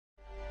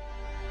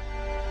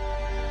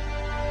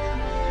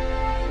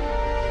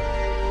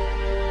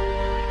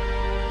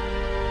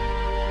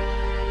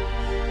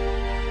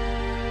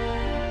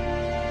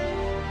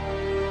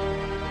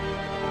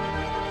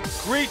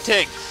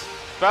Greetings,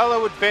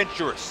 fellow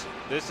adventurers.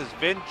 This is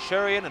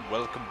Venturian, and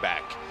welcome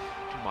back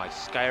to my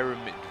Skyrim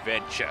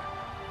adventure.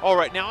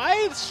 Alright, now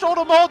I installed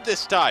a mod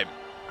this time.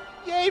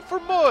 Yay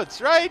for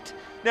mods, right?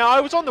 Now,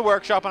 I was on the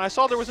workshop, and I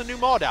saw there was a new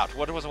mod out.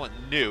 Well, it wasn't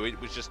new,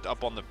 it was just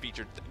up on the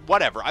featured...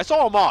 Whatever. I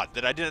saw a mod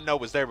that I didn't know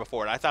was there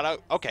before, and I thought,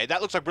 oh, okay,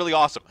 that looks like really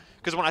awesome.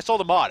 Because when I saw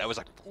the mod, I was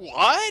like,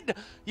 what?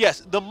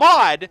 Yes, the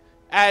mod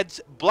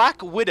adds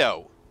Black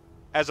Widow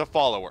as a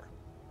follower.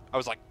 I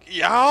was like,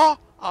 yeah,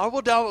 I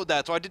will download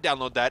that. So I did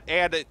download that,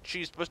 and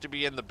she's supposed to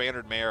be in the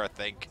Bannered Mare, I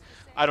think.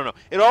 I don't know.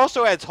 It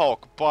also adds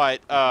Hulk,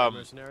 but,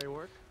 mercenary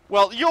work?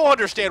 well, you'll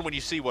understand when you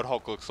see what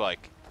Hulk looks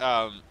like.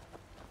 Why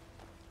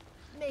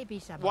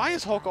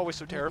is Hulk always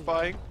so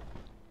terrifying?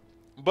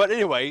 But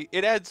anyway,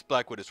 it adds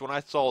Black Widow. So when I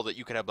saw that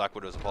you could have Black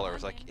Widow as a follower, I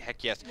was like,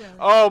 heck yes.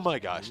 Oh my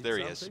gosh, there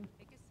he is.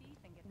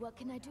 What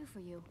can I do for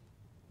you?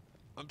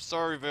 I'm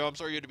sorry, Vahl. I'm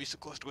sorry you had to be so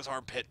close to his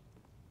armpit.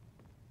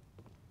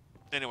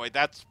 Anyway,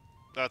 that's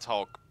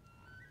Hulk.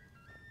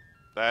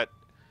 That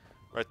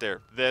right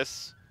there.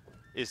 This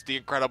is the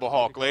Incredible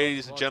Hulk,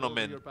 ladies and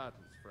gentlemen.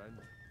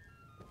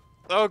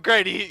 Oh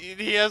great,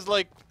 he has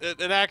like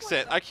an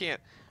accent. I can't.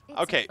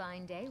 Okay. It's a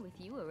fine day with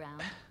you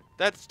around.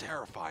 That's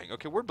terrifying.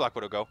 Okay, where'd Black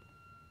Widow go?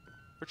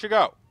 Where'd she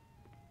go?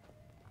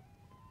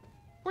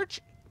 Where'd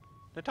she...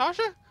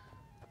 Natasha?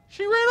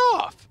 She ran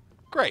off.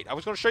 Great. I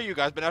was going to show you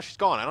guys, but now she's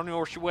gone. I don't know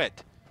where she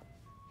went.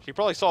 She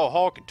probably saw a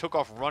Hulk and took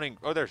off running.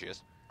 Oh, there she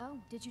is. Oh,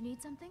 did you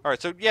need something? All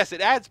right, so yes,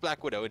 it adds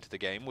Black Widow into the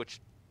game, which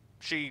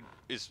she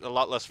is a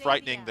lot less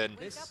frightening than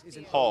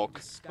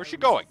Hulk. Where's she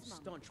going?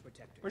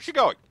 Where's she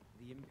going?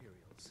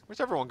 Where's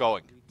everyone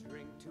going?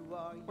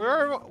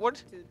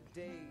 What?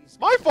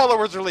 My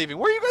followers are leaving.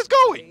 Where are you guys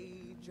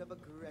going?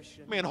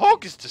 Man,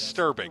 Hulk is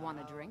disturbing. You want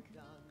a drink?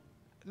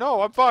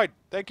 No, I'm fine.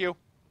 Thank you.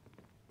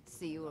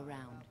 See you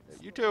around.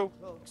 You too.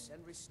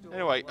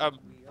 Anyway,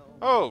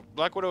 oh,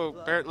 Black Widow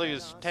apparently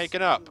is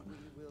taken up,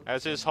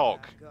 as is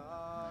Hulk.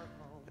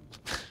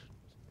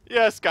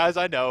 Yes, guys,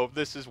 I know,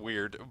 this is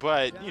weird,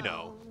 but, you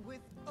know.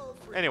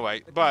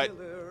 Anyway, but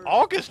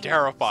Hulk is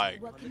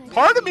terrifying.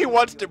 Part of me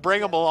wants to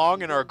bring him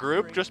along in our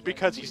group just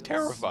because he's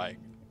terrifying.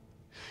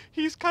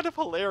 He's kind of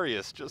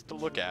hilarious just to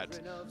look at.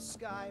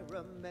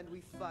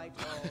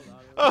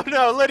 Oh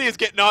no, Lydia's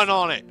getting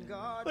on it.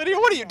 Lydia,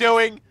 what are you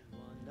doing?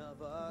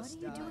 What are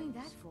you doing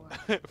that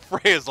for?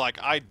 Freya's like,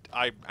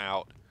 I'm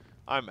out.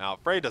 I'm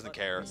out. Freya doesn't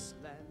care.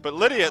 But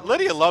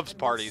Lydia loves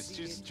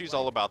parties. She's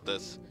all about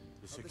this.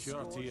 The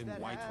security in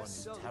Whiterun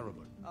is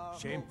terrible.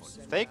 Shameful.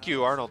 Thank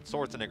you, Arnold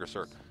Schwarzenegger,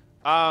 sir.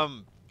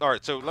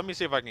 Alright, so let me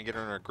see if I can get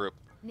her in our group.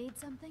 Need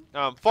something?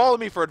 Follow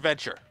me for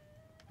adventure.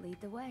 Lead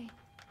the way.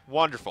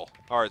 Wonderful.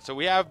 Alright, so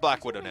we have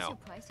Black Widow now.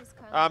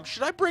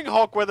 Should I bring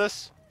Hulk with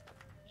us?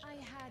 I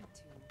had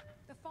to.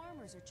 The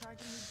farmers are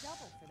charging me double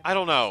for the I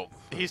don't know.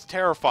 He's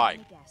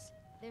terrifying.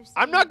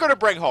 I'm not going to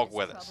bring Hulk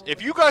with us.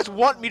 If you guys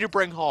want me to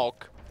bring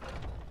Hulk,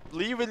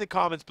 leave in the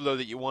comments below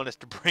that you want us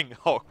to bring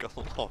Hulk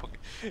along.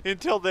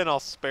 Until then, I'll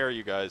spare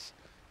you guys.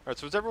 Alright,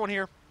 so is everyone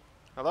here?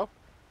 Hello?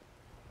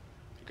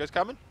 You guys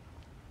coming?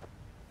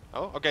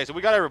 Oh, okay, so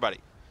we got everybody.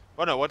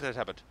 Oh no, what has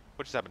happened?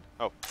 What just happened?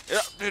 Oh,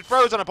 it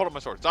froze and I pulled up my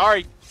sword.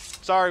 Sorry.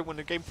 Sorry, when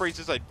the game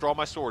freezes, I draw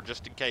my sword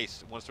just in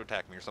case it wants to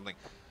attack me or something.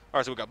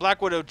 Alright, so we got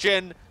Black Widow,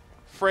 Jen,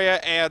 Freya,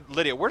 and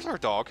Lydia. Where's our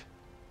dog?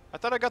 I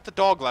thought I got the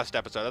dog last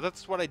episode.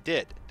 That's what I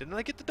did. Didn't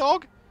I get the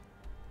dog?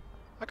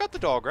 I got the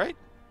dog, right?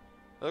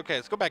 Okay,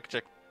 let's go back and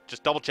check.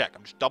 Just double check.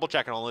 I'm just double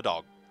checking on the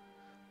dog.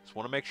 Just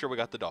want to make sure we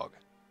got the dog.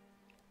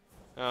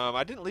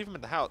 I didn't leave him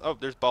in the house. Oh,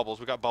 there's Bubbles.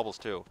 We got Bubbles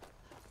too.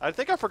 I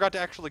think I forgot to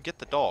actually get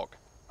the dog.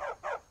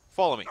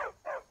 Follow me.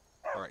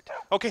 Alright.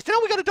 Okay, so now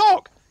we got a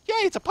dog!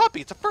 Yay, it's a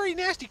puppy! It's a furry,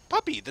 nasty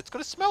puppy that's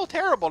going to smell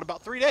terrible in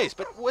about 3 days,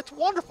 but it's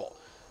wonderful.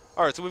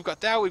 Alright, so we've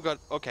got that, we've got...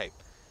 Okay.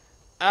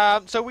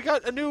 So we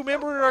got a new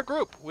member in our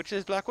group, which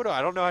is Black Widow.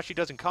 I don't know how she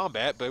does in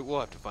combat, but we'll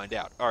have to find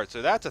out. Alright,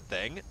 so that's a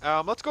thing.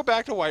 Let's go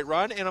back to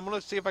Whiterun, and I'm going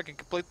to see if I can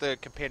complete the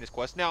Companion's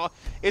Quest. Now,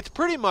 it's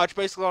pretty much,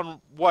 basically on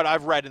what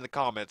I've read in the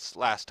comments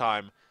last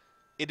time,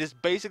 it is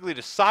basically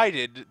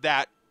decided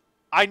that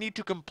I need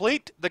to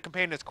complete the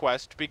Companion's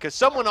Quest because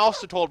someone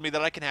also told me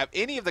that I can have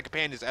any of the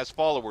Companions as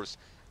followers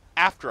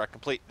after I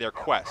complete their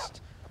quest.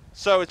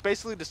 So it's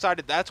basically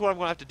decided that's what I'm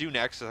going to have to do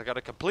next. Is I got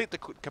to complete the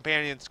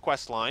Companion's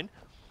Quest line.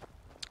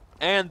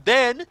 And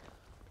then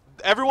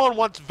everyone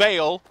wants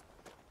Vahl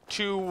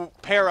to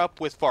pair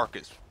up with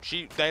Farkas.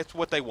 That's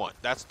what they want.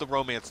 That's the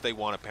romance they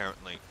want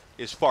apparently,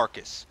 is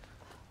Farkas.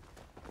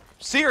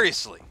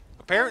 Seriously.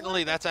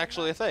 Apparently that's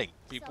actually a thing.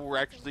 People were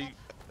actually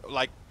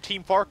like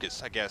Team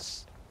Farkas, I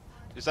guess.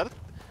 Is that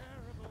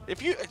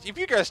if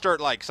you guys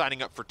start like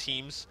signing up for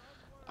teams,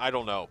 I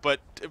don't know, but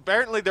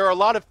apparently there are a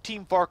lot of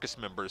Team Farkas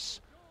members,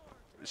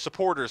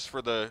 supporters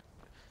for the...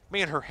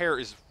 Man, her hair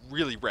is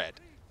really red.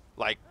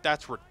 Like,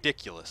 that's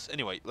ridiculous.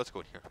 Anyway, let's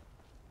go in here.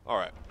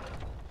 Alright.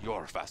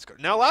 You're faster.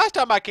 Now, last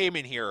time I came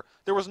in here,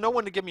 there was no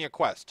one to give me a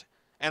quest,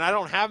 and I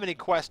don't have any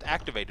quest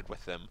activated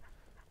with them.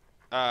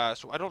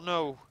 So I don't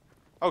know...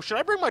 Oh, should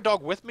I bring my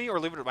dog with me or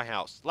leave it at my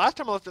house? Last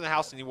time I left it in the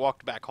house and he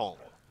walked back home.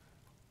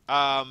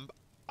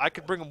 I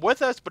could bring him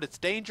with us, but it's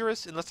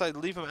dangerous unless I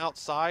leave him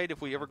outside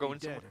if we ever go in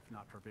somewhere. Dead if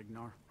not for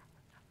Vignar.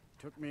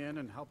 Took me in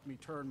and helped me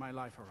turn my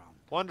life around.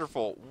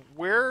 Wonderful.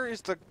 Where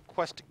is the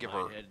quest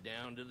giver? Might head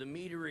down to the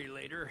meadery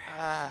later.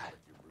 Ah. Let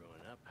you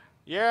brewing up.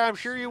 Yeah, I'm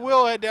sure you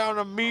will head down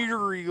to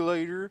Meadery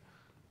later.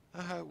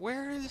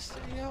 Where is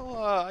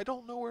Ciela? I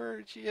don't know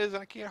where she is.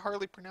 I can't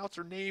hardly pronounce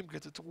her name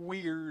because it's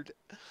weird.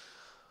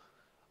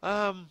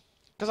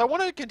 Because I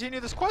want to continue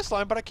this quest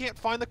line, but I can't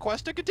find the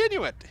quest to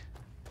continue it.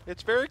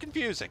 It's very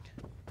confusing.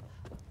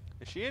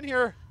 Is she in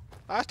here?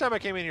 Last time I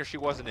came in here, she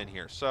wasn't in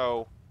here.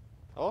 So,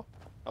 hello?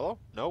 Hello?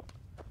 Nope.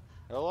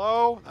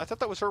 Hello? I thought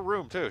that was her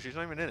room, too. She's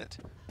not even in it.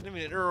 Not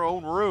even in her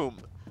own room.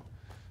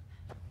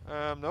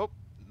 Nope.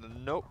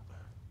 Nope.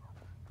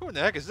 Who in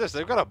the heck is this?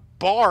 They've got a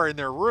bar in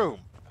their room.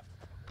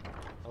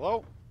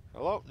 Hello?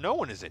 Hello? No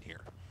one is in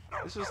here.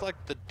 This is like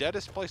the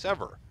deadest place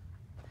ever.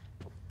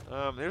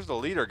 There's the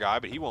leader guy,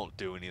 but he won't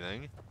do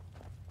anything.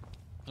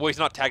 Well, he's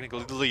not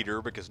technically the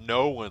leader because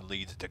no one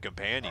leads to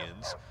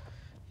companions.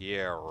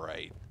 Yeah,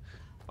 right.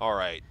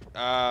 Alright.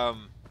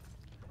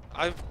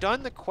 I've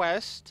done the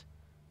quest.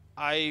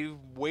 I'm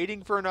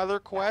waiting for another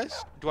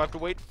quest. Do I have to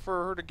wait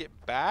for her to get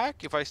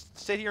back? If I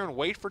sit here and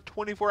wait for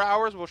 24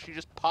 hours, will she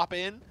just pop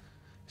in?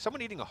 Is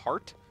someone eating a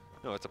heart?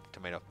 No, it's a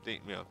tomato. You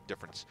know,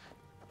 difference.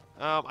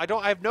 I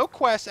have no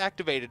quests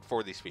activated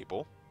for these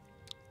people.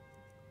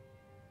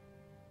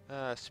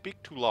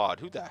 Speak to Laud.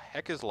 Who the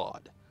heck is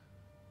Laud?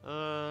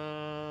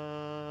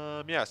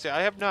 Yeah, see,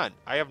 I have none.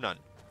 I have none.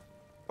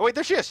 Oh, wait,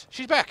 there she is.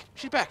 She's back.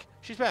 She's back.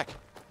 She's back.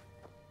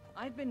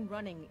 I've been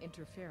running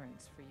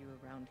interference for you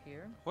around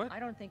here. What? I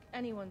don't think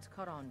anyone's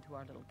caught on to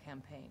our little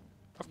campaign.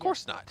 Of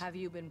course not. Have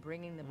you been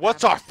bringing them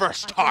What's back? our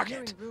first target?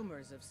 I've been hearing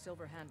rumors of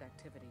Silverhand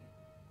activity.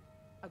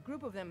 A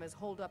group of them is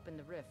holed up in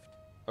the rift.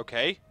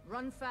 Okay.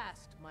 Run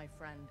fast, my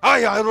friend.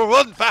 I will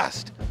run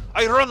fast.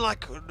 I run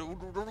like a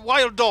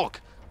wild dog,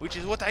 which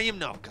is what I am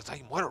now, because I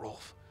am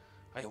werewolf.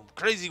 I am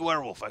crazy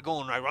werewolf. I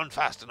go and I run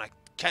fast and I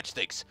catch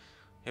things.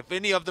 If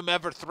any of them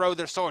ever throw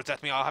their swords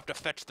at me, I'll have to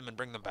fetch them and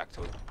bring them back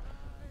to them.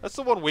 That's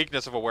the one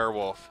weakness of a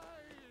werewolf.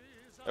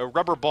 A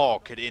rubber ball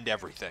could end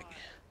everything.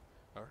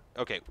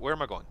 Okay, where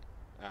am I going?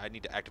 I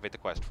need to activate the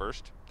quest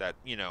first. That,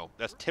 you know,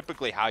 that's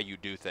typically how you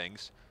do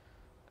things.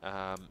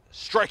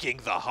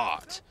 Striking the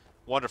heart.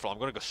 Wonderful. I'm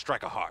going to go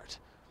strike a heart.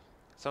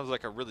 Sounds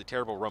like a really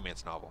terrible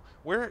romance novel.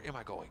 Where am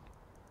I going?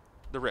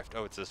 The rift.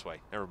 Oh, it's this way.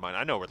 Never mind.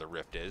 I know where the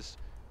rift is.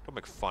 Don't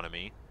make fun of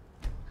me.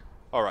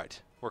 All right.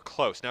 We're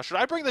close. Now, should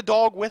I bring the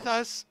dog with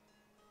us?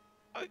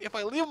 If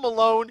I leave him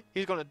alone,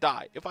 he's going to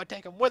die. If I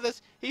take him with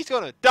us, he's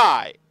going to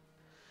die.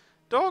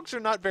 Dogs are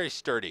not very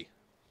sturdy.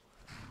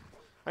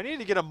 I need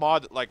to get a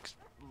mod that, like,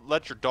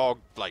 lets your dog,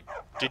 like,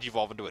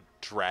 digivolve into a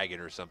dragon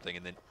or something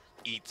and then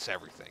eats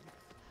everything.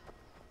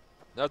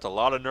 That's a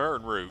lot of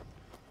Nernroot.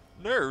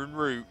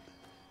 Nernroot.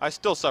 I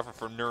still suffer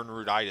from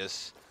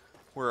Nernrootitis,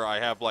 where I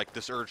have, like,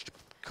 this urge to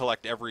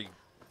collect every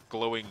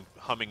glowing,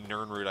 humming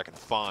Nernroot I can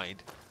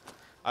find.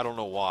 I don't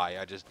know why,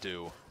 I just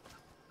do.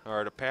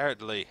 Alright,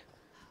 apparently,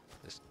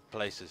 this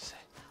place is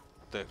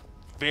the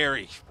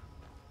very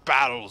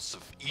battles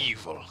of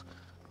evil.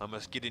 I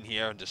must get in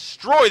here and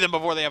destroy them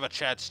before they have a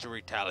chance to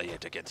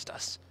retaliate against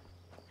us.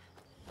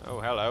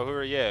 Oh, hello, who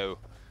are you?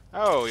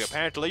 Oh,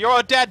 apparently you're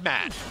a dead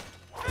man!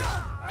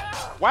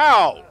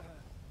 Wow!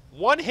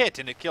 One hit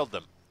and it killed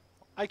them.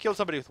 I killed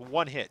somebody with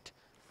one hit.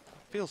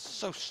 It feels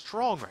so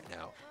strong right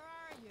now.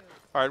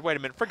 Alright, wait a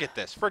minute, forget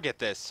this, forget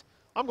this.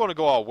 I'm going to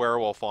go all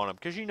werewolf on him,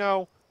 because, you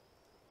know,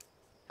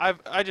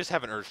 I just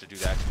have an urge to do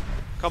that.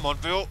 Come on,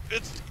 Phil.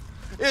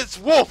 It's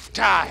wolf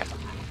time!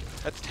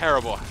 That's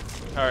terrible.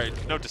 Alright,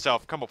 note to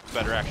self, come up with a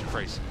better action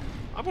phrase.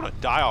 I'm going to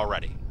die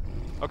already.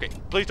 Okay,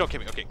 please don't kill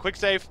me. Okay, quick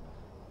save.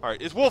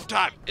 Alright, it's wolf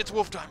time! It's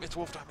wolf time! It's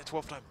wolf time! It's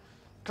wolf time!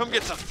 Come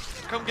get some!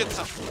 Come get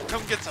some!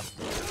 Come get some!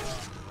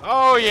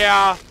 Oh,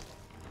 yeah!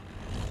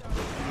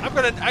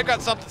 I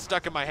got something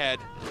stuck in my head.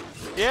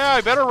 Yeah, I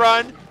better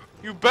run!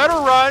 You better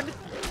run!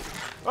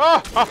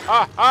 Oh, ha,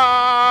 ha,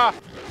 ha!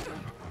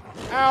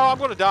 Ow, I'm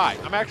going to die.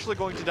 I'm actually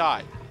going to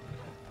die.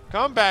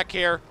 Come back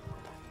here.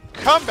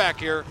 Come back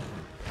here.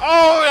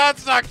 Oh,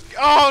 that's not...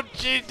 Oh,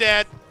 she's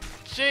dead.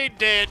 She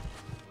dead.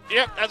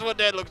 Yep, that's what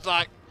dead looks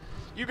like.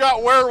 You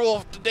got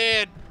werewolf to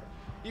dead.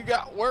 You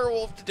got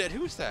werewolf to dead.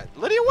 Who's that?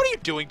 Lydia, what are you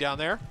doing down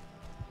there?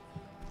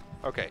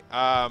 Okay,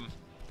 I'm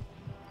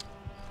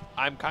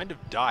kind of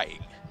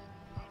dying.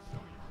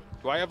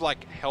 Do I have,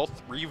 like,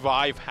 health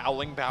revive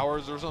howling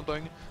powers or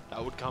something?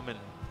 That would come in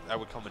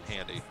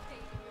handy.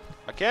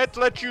 I can't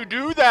let you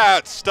do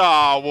that,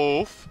 Star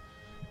Wolf.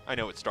 I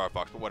know it's Star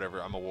Fox, but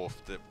whatever. I'm a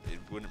wolf. It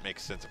wouldn't make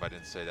sense if I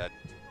didn't say that.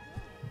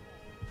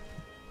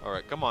 All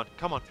right, come on,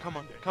 come on, come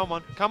on, come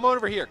on, come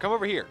over here, come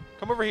over here,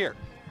 come over here,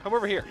 come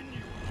over here.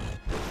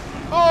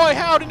 Oh,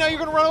 howdy! Now you're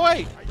gonna run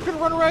away. You're gonna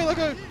run away like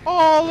a.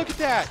 Oh, look at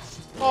that.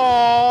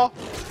 Oh.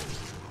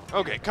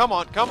 Okay, come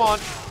on, come on.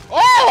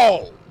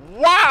 Oh,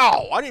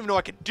 wow! I didn't even know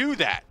I could do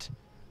that.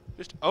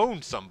 Just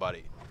own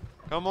somebody.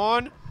 Come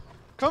on.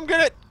 Come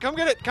get it. Come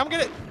get it. Come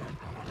get it.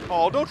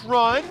 Oh, don't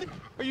run.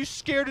 Are you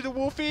scared of the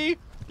wolfie?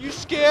 You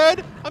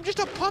scared? I'm just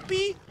a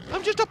puppy.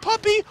 I'm just a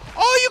puppy.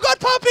 Oh, you got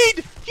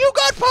puppied! You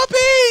got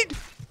puppied!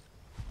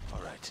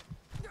 All right.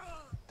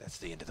 That's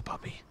the end of the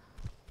puppy.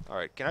 All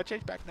right. Can I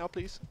change back now,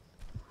 please?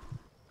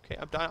 Okay,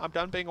 I'm done. I'm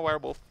done being a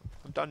werewolf.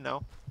 I'm done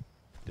now.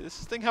 Does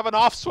this thing have an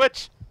off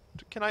switch?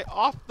 Can I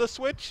off the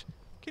switch?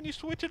 Can you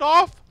switch it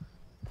off?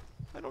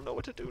 I don't know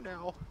what to do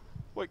now.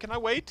 Wait, can I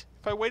wait?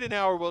 If I wait an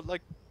hour, will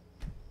like...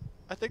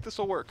 I think this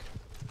will work.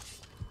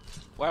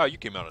 Wow, you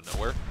came out of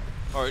nowhere.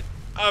 All right,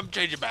 I'm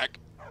changing back.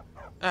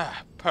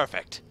 Ah,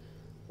 perfect.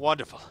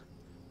 Wonderful.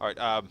 All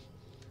right,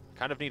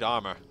 kind of need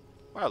armor.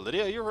 Wow,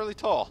 Lydia, you're really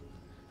tall.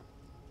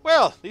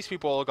 Well, these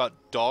people all got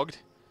dogged.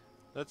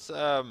 Let's,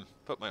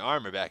 put my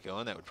armor back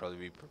on. That would probably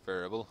be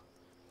preferable.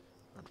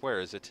 And where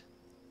is it?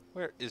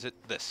 Where is it?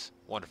 This.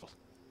 Wonderful.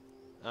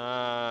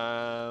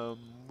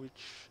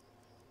 Which...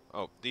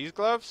 Oh, these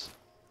gloves?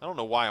 I don't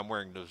know why I'm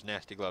wearing those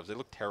nasty gloves. They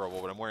look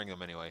terrible, but I'm wearing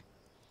them anyway.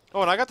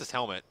 Oh, and I got this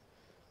helmet.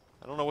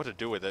 I don't know what to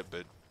do with it,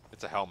 but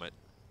it's a helmet.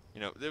 You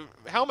know, the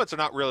helmets are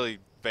not really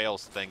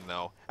Vahl's thing,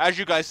 though. As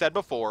you guys said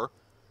before.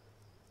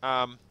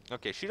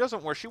 Okay, she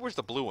doesn't wear... She wears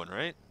the blue one,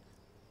 right?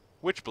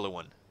 Which blue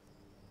one?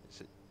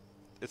 Is it...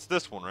 It's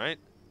this one, right?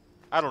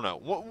 I don't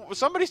know.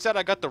 Somebody said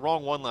I got the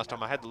wrong one last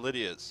time. I had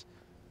Lydia's.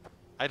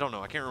 I don't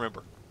know. I can't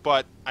remember.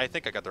 But I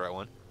think I got the right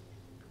one.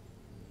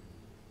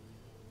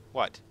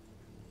 What?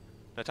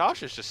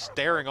 Natasha's just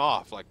staring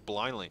off, like,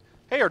 blindly.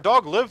 Hey, our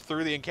dog lived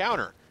through the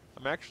encounter.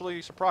 I'm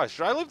actually surprised.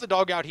 Should I leave the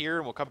dog out here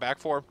and we'll come back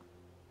for him?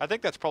 I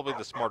think that's probably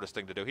the smartest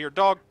thing to do. Here,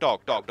 dog.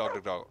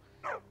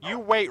 You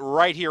wait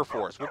right here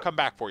for us. We'll come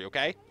back for you,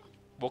 okay?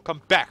 We'll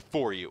come back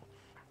for you.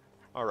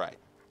 All right.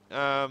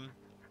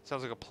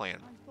 Sounds like a plan.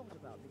 I thought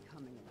about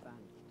becoming a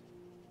bandit.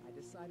 I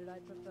decided I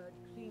preferred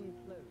clean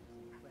clothes.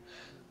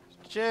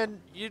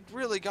 Jen, you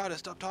really gotta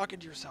stop talking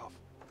to yourself.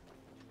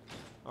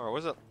 All right,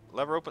 what's it?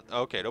 Lever open?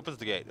 Okay, it opens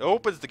the gate. It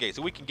opens the gate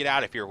so we can get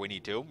out of here if we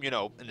need to. You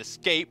know, an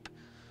escape,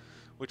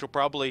 which will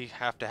probably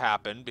have to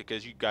happen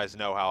because you guys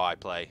know how I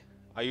play.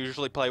 I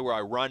usually play where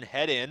I run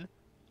head in,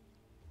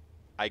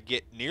 I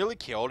get nearly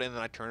killed, and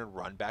then I turn and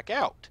run back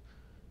out.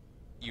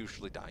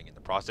 Usually dying in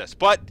the process.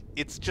 But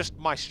it's just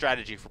my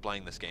strategy for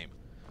playing this game.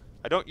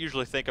 I don't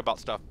usually think about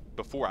stuff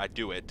before I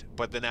do it,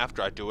 but then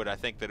after I do it, I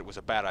think that it was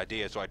a bad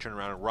idea, so I turn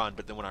around and run,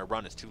 but then when I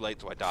run, it's too late,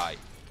 so I die.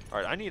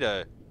 Alright, I need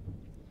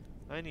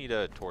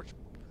a torch.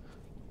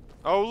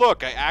 Oh,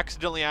 look, I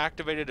accidentally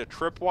activated a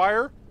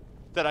tripwire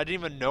that I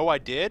didn't even know I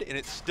did, and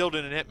it still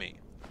didn't hit me.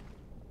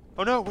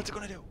 Oh no, what's it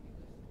gonna do?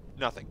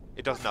 Nothing.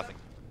 It does nothing.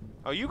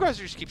 Oh, you guys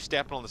just keep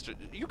stepping on this.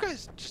 You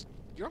guys just,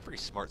 you're not very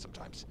smart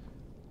sometimes.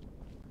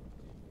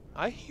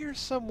 I hear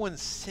someone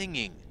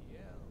singing.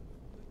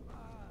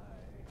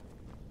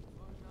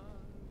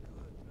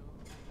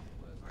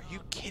 Are you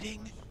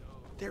kidding?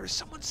 There is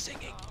someone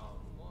singing.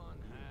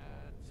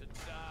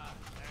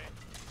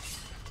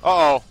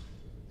 Uh-oh.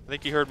 I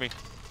think he heard me.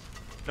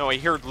 No, he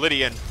heard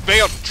Lydia and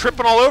Vahl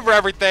tripping all over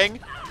everything.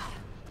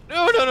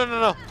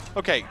 No.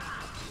 Okay.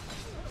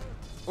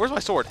 Where's my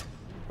sword?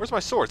 Where's my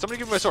sword? Somebody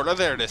give me my sword. Oh,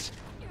 there it is.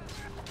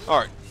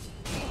 Alright.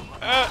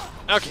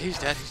 Okay, he's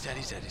dead.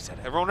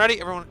 Everyone ready?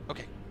 Everyone?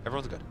 Okay.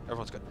 Everyone's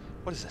good.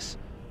 What is this?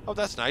 Oh,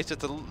 that's nice.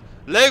 It's a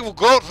leg of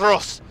goat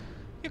roast.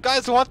 You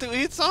guys want to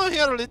eat some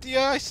here,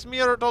 Lydia? I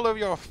smear it all over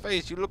your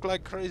face. You look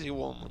like a crazy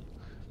woman.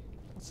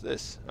 What's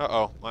this?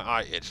 Uh-oh. My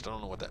eye itched. I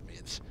don't know what that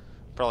means.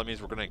 Probably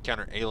means we're going to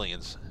encounter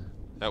aliens.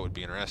 That would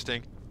be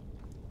interesting.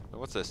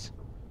 What's this?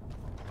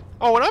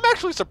 Oh, and I'm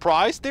actually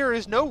surprised there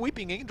is no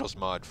Weeping Angels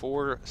mod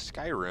for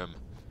Skyrim.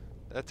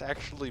 That's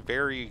actually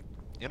very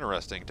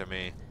interesting to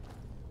me.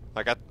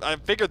 Like, I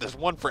figured there's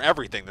one for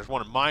everything. There's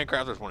one in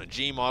Minecraft, there's one in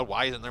Gmod.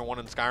 Why isn't there one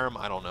in Skyrim?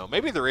 I don't know.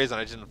 Maybe there is and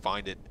I just didn't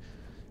find it.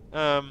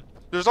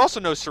 There's also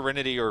no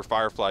Serenity or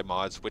Firefly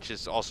mods, which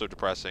is also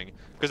depressing.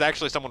 Because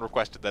actually someone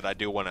requested that I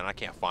do one and I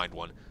can't find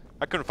one.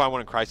 I couldn't find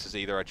one in Crisis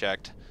either, I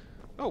checked.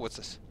 Oh, what's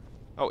this?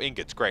 Oh,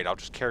 ingots, great. I'll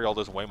just carry all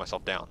those and weigh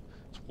myself down.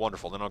 It's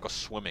wonderful. Then I'll go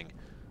swimming.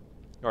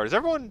 Alright, is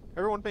everyone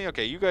being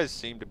okay? You guys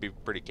seem to be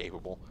pretty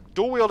capable.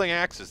 Dual-wielding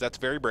axes, that's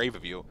very brave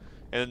of you.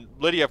 And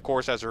Lydia, of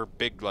course, has her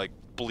big, like,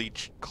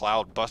 bleach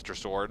cloud buster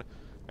sword.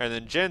 And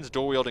then Jen's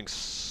dual-wielding,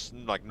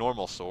 like,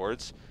 normal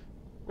swords.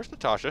 Where's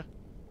Natasha?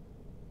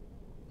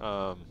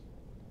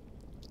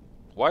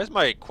 Why is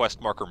my quest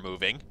marker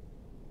moving?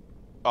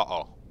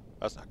 Uh-oh.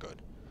 That's not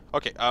good.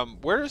 Okay,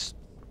 where's...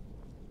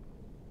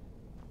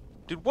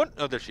 Dude, what?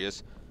 Oh, there she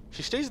is.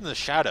 She stays in the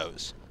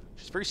shadows.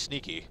 She's very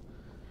sneaky.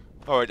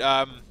 Alright,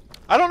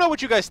 I don't know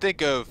what you guys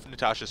think of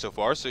Natasha so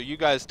far, so you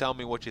guys tell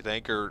me what you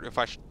think, or if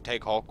I should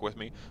take Hulk with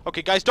me.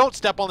 Okay, guys, don't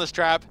step on this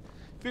trap.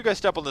 If you guys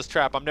step on this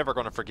trap, I'm never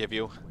going to forgive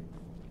you.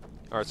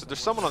 Alright, so there's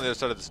someone on the other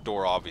side of this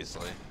door,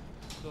 obviously.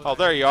 Oh,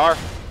 there you are.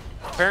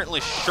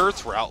 Apparently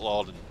shirts were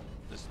outlawed in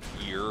this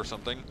year or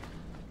something.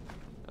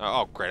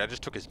 Oh, great, I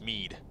just took his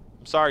mead.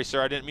 I'm sorry,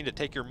 sir, I didn't mean to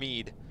take your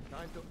mead.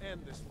 Time to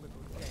end this little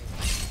game.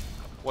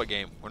 What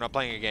game? We're not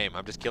playing a game.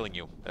 I'm just killing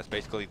you. That's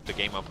basically the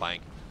game I'm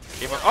playing.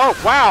 Oh,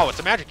 wow, it's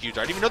a magic user.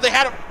 I didn't even know they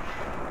had him.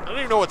 I don't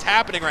even know what's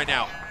happening right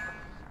now.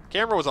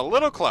 Camera was a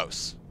little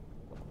close.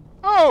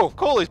 Oh,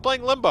 cool. He's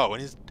playing Limbo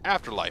in his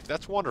afterlife.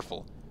 That's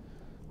wonderful.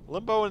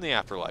 Limbo in the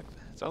afterlife.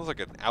 Sounds like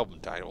an album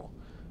title.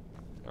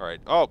 All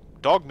right. Oh,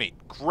 dog meat.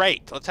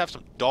 Great. Let's have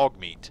some dog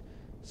meat.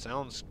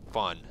 Sounds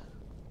fun.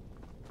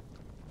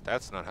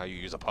 That's not how you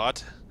use a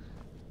pot.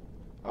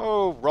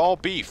 Oh, raw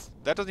beef.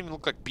 That doesn't even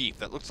look like beef.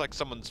 That looks like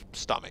someone's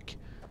stomach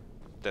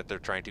that they're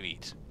trying to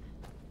eat.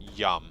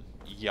 Yum.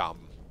 Yum.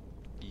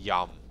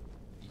 Yum.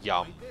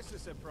 Yum.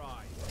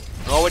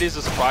 Oh, it is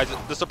a surprise.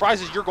 The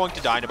surprise is you're going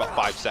to die in about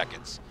 5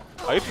 seconds.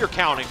 If you're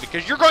counting,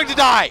 because you're going to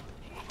die!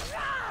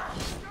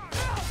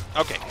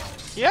 Okay.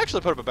 He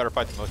actually put up a better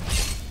fight than most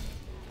people.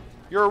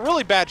 You're a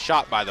really bad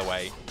shot, by the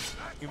way.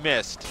 You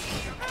missed.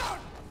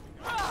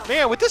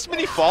 Man, with this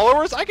many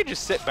followers, I could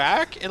just sit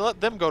back and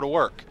let them go to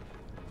work.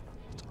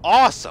 It's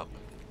awesome.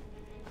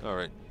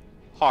 Alright.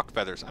 Hawk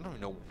feathers. I don't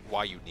even know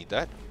why you need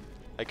that.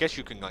 I guess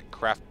you can, like,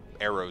 craft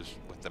arrows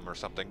with them or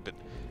something, but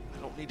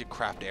I don't need to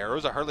craft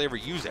arrows. I hardly ever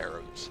use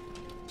arrows.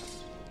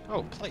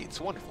 Oh,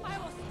 plates. Wonderful.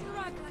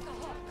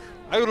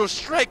 I will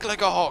strike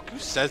like a hawk. Who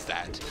says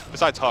that?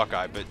 Besides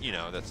Hawkeye, but, you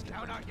know, that's...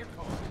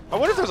 I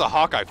wonder if there's a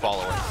Hawkeye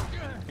follower.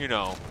 You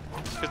know.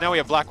 Because now we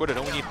have Black Widow.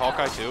 Don't we need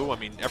Hawkeye, too? I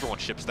mean, everyone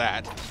ships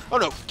that. Oh,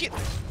 no. Get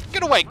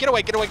away. Get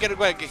away. Get away. Get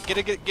away. Get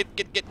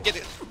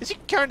it. Is he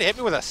trying to hit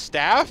me with a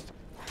staff?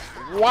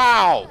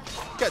 Wow.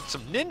 Got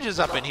some ninjas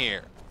up in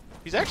here.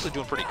 He's actually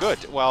doing pretty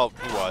good. Well,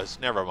 he was.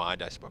 Never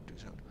mind. I spoke too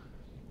soon.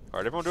 All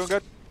right, everyone doing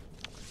good?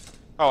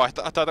 Oh, I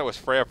thought that was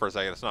Freya for a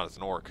second. It's not. It's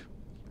an orc.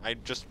 I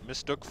just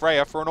mistook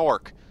Freya for an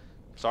orc.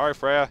 Sorry,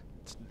 Freya.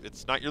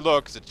 It's not your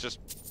looks. It's just,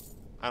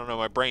 I don't know.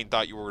 My brain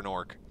thought you were an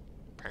orc,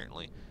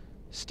 apparently.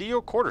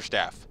 Steel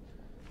quarterstaff.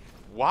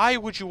 Why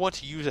would you want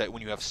to use that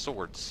when you have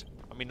swords?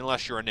 I mean,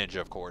 unless you're a ninja,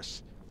 of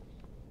course.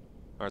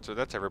 All right, so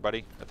that's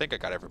everybody. I think I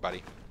got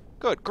everybody.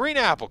 Good. Green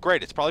apple.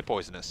 Great. It's probably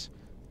poisonous.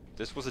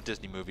 This was a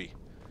Disney movie.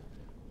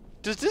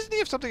 Does Disney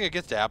have something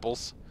against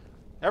apples?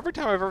 Every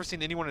time I've ever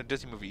seen anyone in a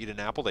Disney movie eat an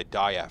apple, they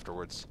die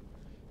afterwards.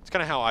 It's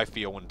kind of how I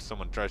feel when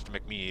someone tries to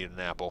make me eat an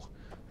apple.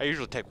 I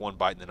usually take one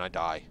bite and then I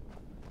die.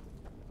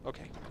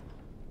 Okay.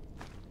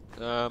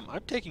 I'm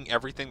taking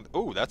everything.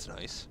 Oh, that's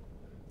nice.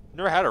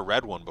 Never had a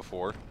red one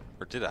before.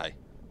 Or did I?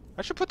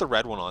 I should put the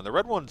red one on. The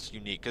red one's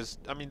unique because,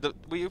 I mean,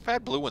 we've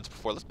had blue ones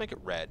before. Let's make it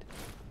red.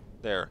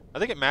 There. I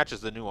think it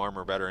matches the new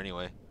armor better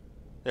anyway.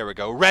 There we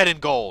go. Red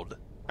and gold.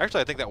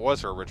 Actually, I think that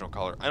was her original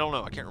color. I don't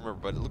know. I can't remember,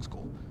 but it looks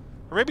cool.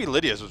 Or maybe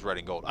Lydia's was red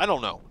and gold. I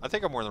don't know. I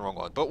think I'm wearing the wrong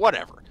one, but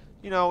whatever.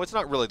 You know, it's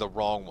not really the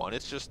wrong one.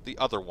 It's just the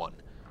other one.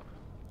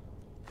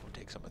 I'll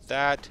take some of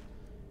that.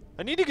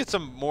 I need to get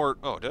some more...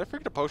 Oh, did I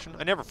forget a potion?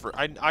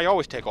 I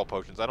always take all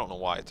potions. I don't know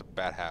why. It's a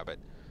bad habit.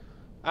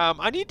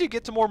 I need to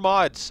get some more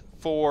mods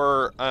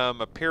for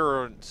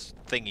appearance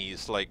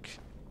thingies, like...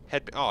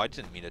 Oh, I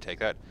didn't mean to take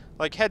that.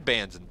 Like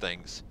headbands and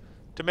things.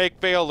 To make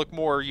Vahl look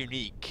more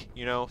unique,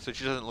 you know? So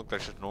she doesn't look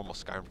like just a normal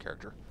Skyrim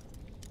character.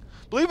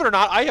 Believe it or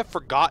not, I have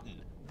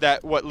forgotten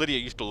what Lydia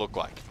used to look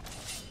like.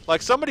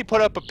 Like, somebody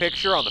put up a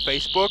picture on the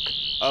Facebook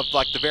of,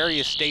 like, the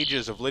various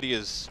stages of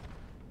Lydia's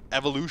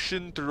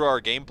evolution through our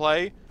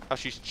gameplay. How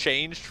she's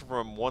changed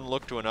from one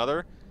look to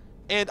another.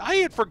 And I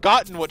had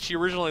forgotten what she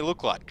originally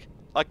looked like.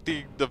 Like,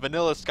 the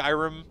vanilla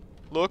Skyrim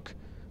look.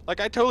 Like,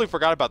 I totally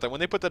forgot about that. When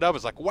they put that up,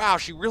 it's like, wow,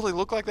 she really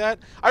looked like that?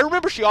 I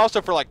remember she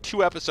also, for, like,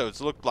 2 episodes,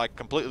 looked, like,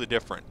 completely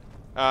different.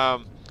 I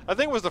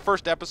think it was the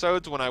first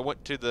episodes when I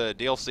went to the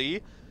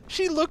DLC.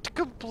 She looked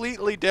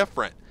completely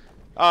different.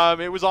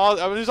 It was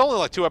only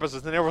like 2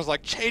 episodes, and everyone was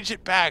like, change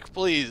it back,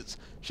 please.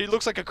 She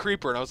looks like a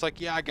creeper, and I was like,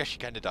 yeah, I guess she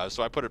kind of does,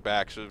 so I put it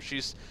back. So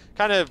she's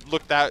kind of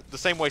looked at the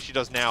same way she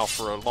does now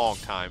for a long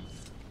time.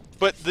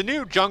 But the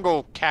new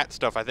jungle cat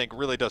stuff, I think,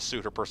 really does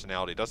suit her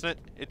personality, doesn't it?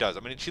 It does. I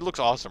mean, she looks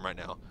awesome right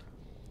now.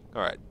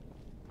 All right.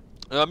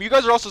 You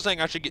guys are also saying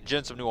I should get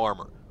Jen some new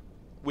armor.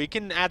 We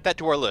can add that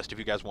to our list if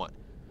you guys want.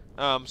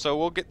 So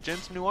we'll get Jen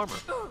some new armor.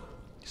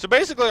 So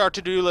basically, our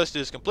to-do list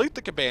is complete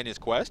the Cabanya's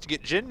quest,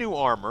 get Jen new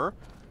armor,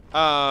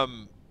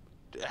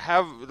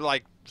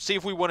 see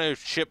if we want to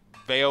ship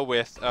Vahl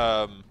with,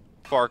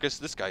 Farkas.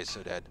 This guy's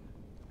so dead.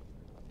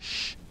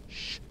 Shh,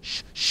 shh,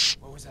 shh, shh.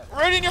 What was that?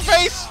 Right in your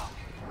face!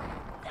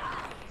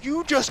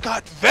 You just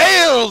got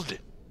veiled!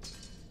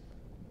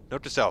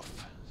 Note to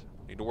self.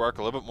 Need to work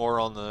a little bit more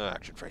on the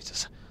action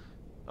phrases.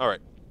 Alright.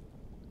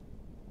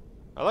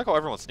 I like how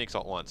everyone sneaks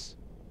all at once.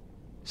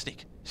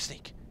 Sneak,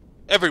 sneak.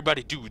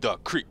 Everybody do the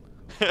creep.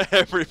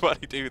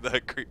 Everybody do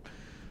the creep.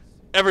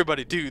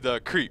 Everybody do the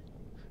creep.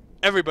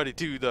 Everybody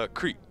do the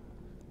creep.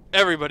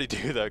 Everybody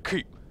do the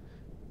creep.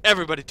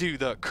 Everybody do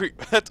the creep.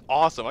 That's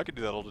awesome. I could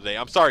do that all day.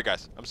 I'm sorry,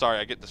 guys. I'm sorry.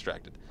 I get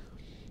distracted.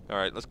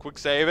 Alright, let's quick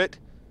save it.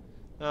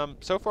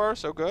 So far,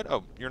 so good.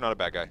 Oh, you're not a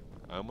bad guy.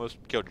 I almost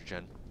killed you,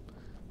 Jen.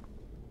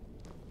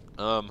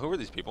 Who are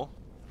these people?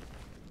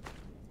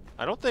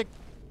 I don't think...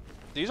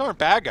 These aren't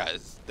bad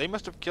guys. They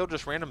must have killed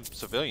just random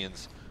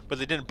civilians. But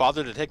they didn't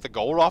bother to take the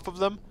gold off of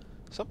them.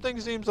 Something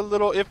seems a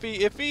little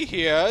iffy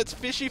here. It's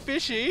fishy.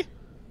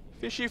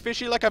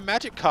 Fishy like a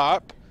magic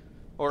carp.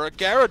 Or a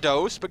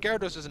Gyarados. But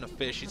Gyarados isn't a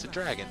fish. He's a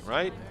dragon,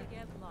 right?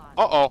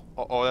 Uh-oh.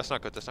 Uh-oh, that's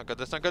not good. That's not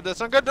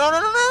good. No,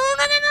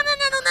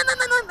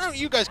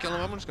 don't you guys kill him.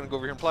 I'm just gonna go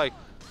over here and play.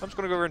 I'm just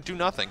gonna go over here and do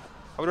nothing.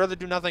 I would rather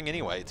do nothing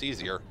anyway. It's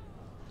easier.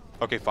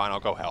 Okay, fine. I'll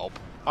go help.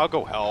 I'll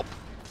go help.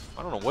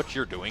 I don't know what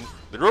you're doing.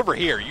 They're over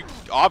here. You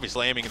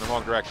obviously aiming in the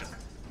wrong direction.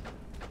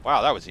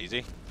 Wow, that was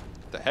easy.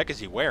 What the heck is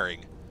he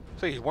wearing?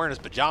 Looks like he's wearing his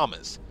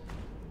pajamas.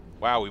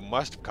 Wow, we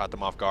must have caught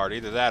them off guard.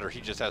 Either that or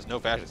he just has no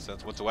fashion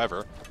sense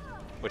whatsoever.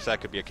 Which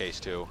that could be a case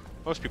too.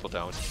 Most people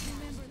don't.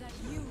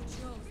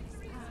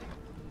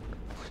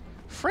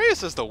 Freya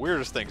says the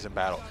weirdest things in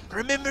battle.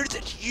 Remember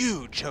that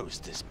you chose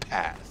this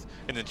path.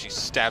 And then she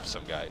stabs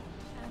some guy.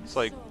 It's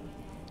like,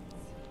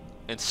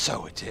 and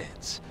so it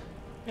is.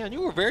 Man,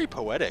 you were very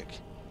poetic.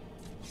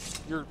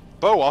 Your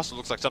bow also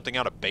looks like something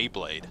out of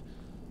Beyblade.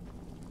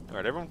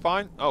 Alright, everyone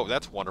fine? Oh,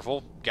 that's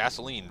wonderful.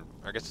 Gasoline.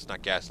 I guess it's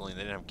not gasoline.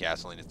 They didn't have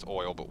gasoline. It's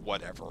oil, but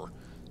whatever.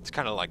 It's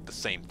kind of like the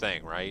same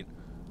thing, right?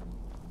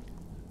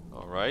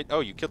 Alright. Oh,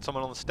 you killed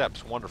someone on the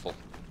steps. Wonderful.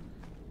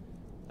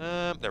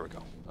 There we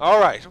go.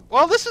 Alright.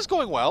 Well, this is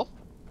going well.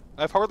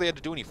 I've hardly had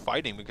to do any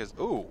fighting because,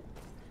 ooh,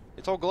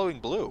 it's all glowing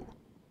blue.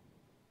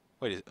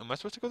 Wait, am I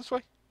supposed to go this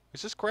way?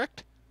 Is this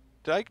correct?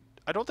 I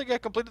don't think I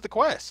completed the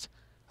quest.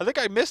 I think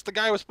I missed the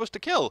guy I was supposed to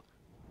kill.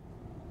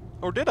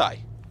 Or did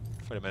I?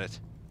 Wait a minute.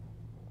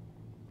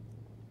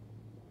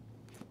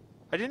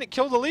 I didn't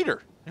kill the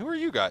leader. Who are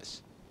you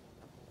guys?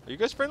 Are you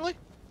guys friendly?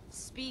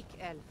 Speak,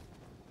 elf.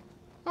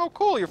 Oh,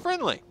 cool. You're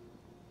friendly.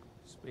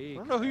 Speak. I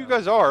don't know who you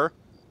guys are.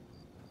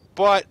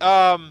 But,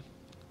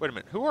 wait a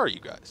minute. Who are you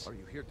guys? Are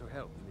you here to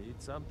help?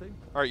 Need something?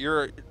 Alright,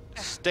 you're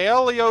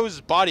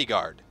Stalio's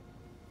bodyguard.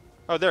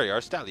 Oh, there you are.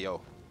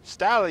 Stalio.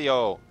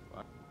 Stalio.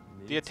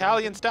 The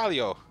Italian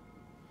Stalio.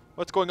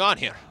 What's going on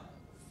here?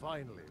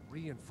 Finally,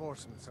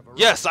 reinforcements have arrived.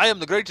 Yes, I am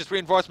the greatest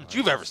reinforcement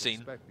you've ever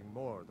seen. Expecting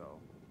more, though.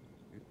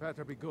 You'd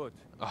better be good.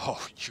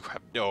 Oh, you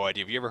have no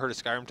idea. Have you ever heard of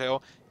Skyrim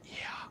Tale? Yeah,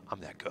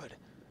 I'm that good.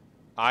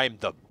 I'm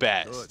the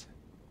best. Good.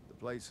 The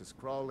place is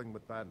crawling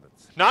with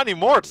bandits. Not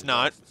anymore, it's We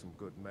not. lost some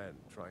good men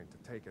trying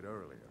to take it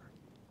earlier.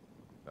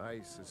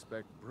 I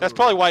suspect. That's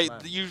probably why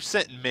Brewer's plan. you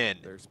sent men.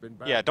 There's been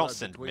bad Yeah, don't blood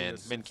send between men.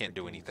 us Men since can't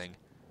the do kings. anything.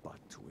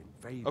 But to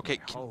invade Okay,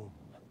 my home,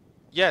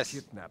 Yes.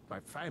 kidnap my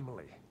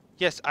family.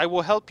 Yes, I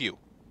will help you.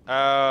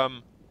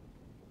 Do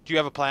you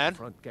have a plan? The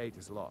front gate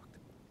is locked,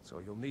 so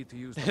you'll need to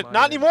use.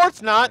 Not anymore,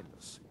 it's not.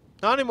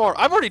 Not anymore.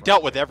 I've already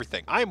dealt with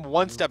everything. I am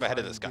one step ahead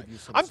of this guy.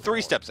 I'm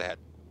 3 steps ahead.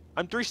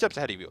 I'm 3 steps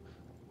ahead of you.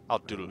 I'll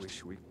doodle it.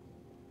 Wish we.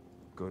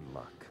 Good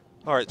luck.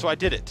 Alright, so I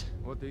did it.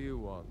 What do you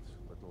want,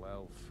 little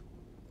elf?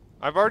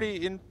 I've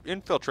already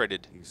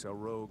infiltrated. He's a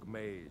rogue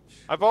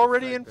mage. I've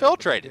already Fled at the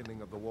infiltrated.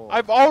 beginning of the war.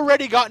 I've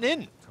already gotten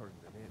in. Turned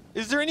them in.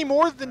 Is there any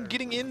more than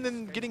getting in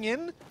than getting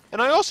in?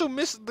 And I also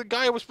missed the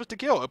guy I was supposed to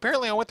kill.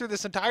 Apparently I went through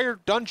this entire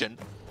dungeon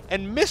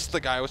and missed the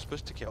guy I was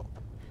supposed to kill.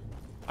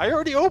 I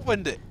already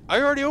opened it. I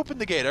already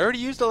opened the gate. I already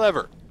used the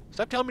lever.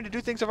 Stop telling me to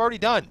do things I've already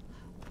done.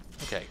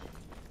 Okay.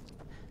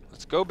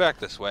 Let's go back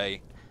this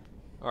way.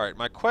 Alright,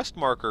 my quest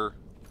marker.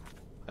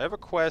 I have a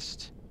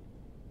quest.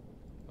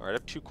 Alright, I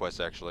have 2 quests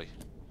actually.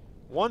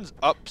 One's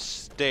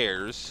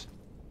upstairs.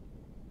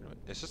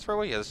 Is this the right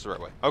way? Yeah, this is the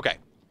right way. Okay.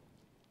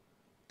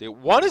 The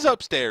one is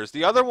upstairs.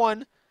 The other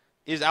one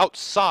is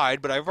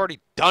outside, but I've already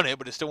done it,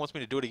 but it still wants me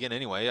to do it again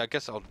anyway. I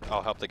guess I'll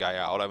help the guy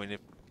out. I mean, if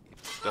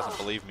he doesn't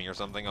believe me or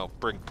something, I'll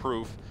bring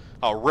proof.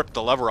 I'll rip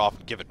the lever off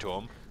and give it to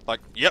him.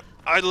 Like, yep,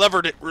 I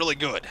levered it really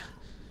good.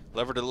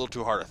 Levered it a little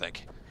too hard, I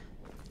think.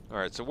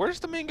 Alright, so where's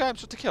the main guy I'm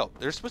supposed to kill?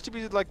 There's supposed to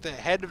be, like, the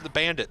head of the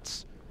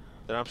bandits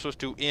that I'm supposed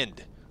to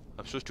end.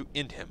 I'm supposed to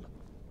end him.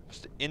 I'm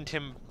supposed to end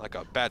him like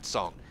a bad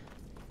song.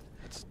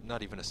 It's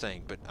not even a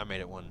saying, but I made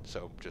it one,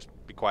 so just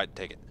be quiet and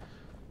take it.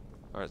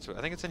 Alright, so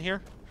I think it's in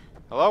here.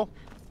 Hello?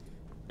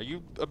 Are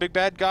you a big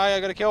bad guy I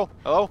gotta kill?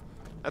 Hello?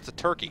 That's a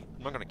turkey.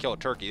 I'm not gonna kill a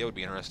turkey. That would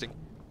be interesting.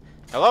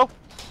 Hello?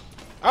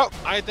 Oh,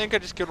 I think I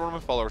just killed one of my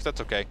followers.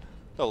 That's okay.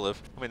 They'll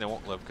live. I mean, they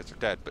won't live because they're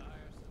dead, but...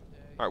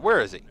 Alright,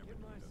 where is he?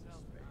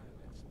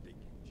 It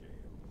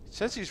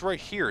says he's right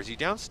here. Is he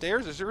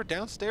downstairs? Is there a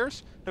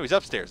downstairs? No, he's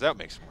upstairs. That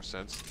makes more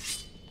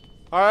sense.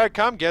 Alright,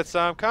 come get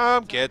some.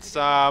 Come get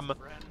some.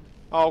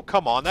 Oh,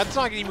 come on. That's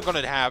not even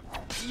gonna have...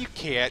 You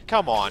can't.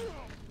 Come on.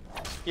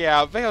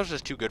 Yeah, Vahl's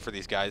just too good for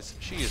these guys.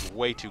 She is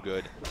way too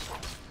good.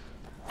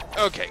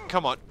 Okay,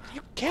 come on.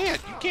 You can't.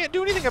 You can't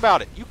do anything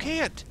about it. You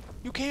can't.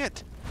 You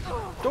can't.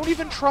 Don't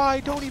even try.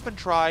 Don't even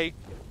try.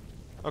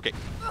 Okay.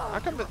 How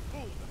come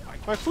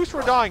my Fus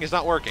for dying is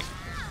not working?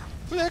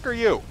 Who the heck are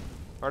you?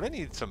 Alright, I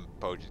need some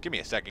potions. Give me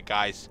a second,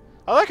 guys.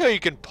 I like how you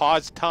can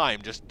pause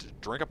time just to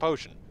drink a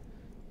potion.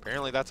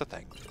 Apparently that's a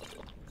thing.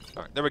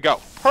 Alright, there we go.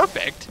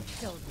 Perfect.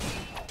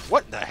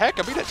 What in the heck?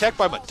 I'm being attacked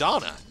by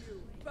Madonna.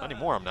 Not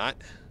anymore, I'm not.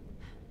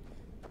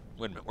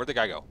 Wait a minute. Where'd the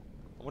guy go?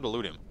 I want to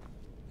loot him.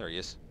 There he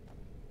is.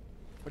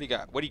 What do you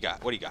got? What do you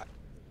got? What do you got?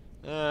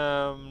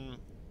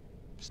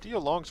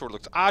 Steel longsword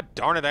looks... Ah,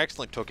 darn it. I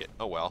accidentally took it.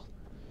 Oh, well.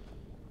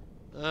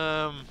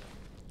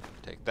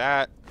 Take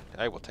that.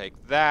 I will take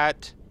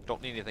that.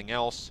 Don't need anything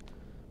else.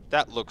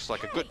 That looks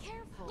like a good...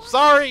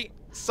 Sorry!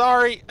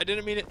 Sorry! I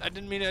didn't mean it. I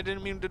didn't mean it. I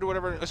didn't mean to do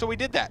whatever. So we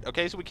did that.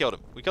 Okay, so we killed him.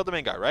 We killed the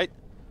main guy, right?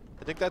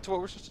 I think that's what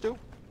we're supposed to do.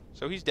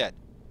 So he's dead.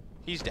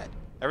 He's dead.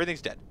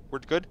 Everything's dead. We're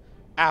good.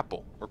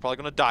 Apple. We're probably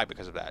gonna die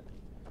because of that.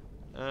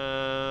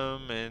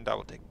 And I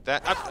will take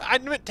that. I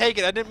didn't take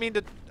it. I didn't mean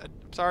to.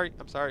 I'm sorry.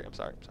 I'm sorry. I'm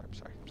sorry. I'm sorry. I'm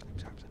sorry. I'm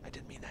sorry. I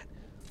didn't mean that.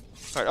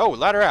 All right. Oh,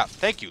 ladder out.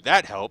 Thank you.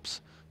 That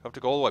helps. I have to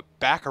go all the way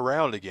back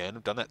around again.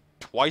 I've done that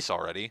twice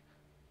already.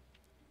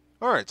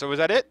 All right. So is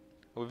that it?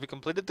 Have we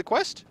completed the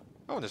quest?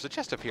 Oh, and there's a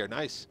chest up here.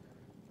 Nice.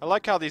 I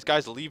like how these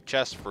guys leave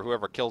chests for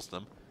whoever kills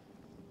them.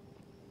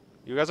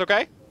 You guys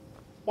okay?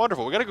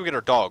 Wonderful. We gotta go get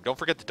our dog. Don't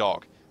forget the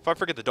dog. If I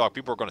forget the dog,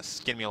 people are gonna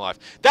skin me alive.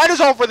 That is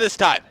all for this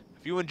time.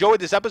 If you enjoyed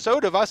this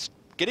episode of us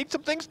getting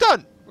some things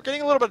done, we're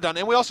getting a little bit done,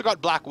 and we also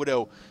got Black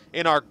Widow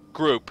in our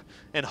group,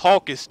 and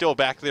Hulk is still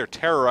back there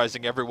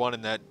terrorizing everyone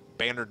in that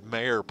Bannered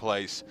Mayor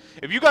place.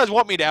 If you guys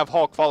want me to have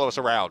Hulk follow us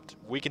around,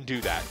 we can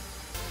do that.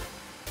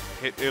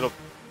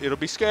 It'll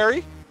be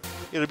scary.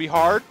 It'll be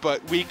hard,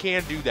 but we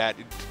can do that.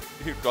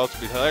 It'll also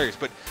be hilarious,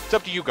 but it's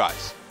up to you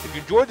guys. If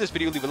you enjoyed this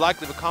video, leave a like,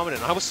 leave a comment,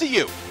 and I will see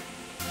you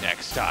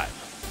next time.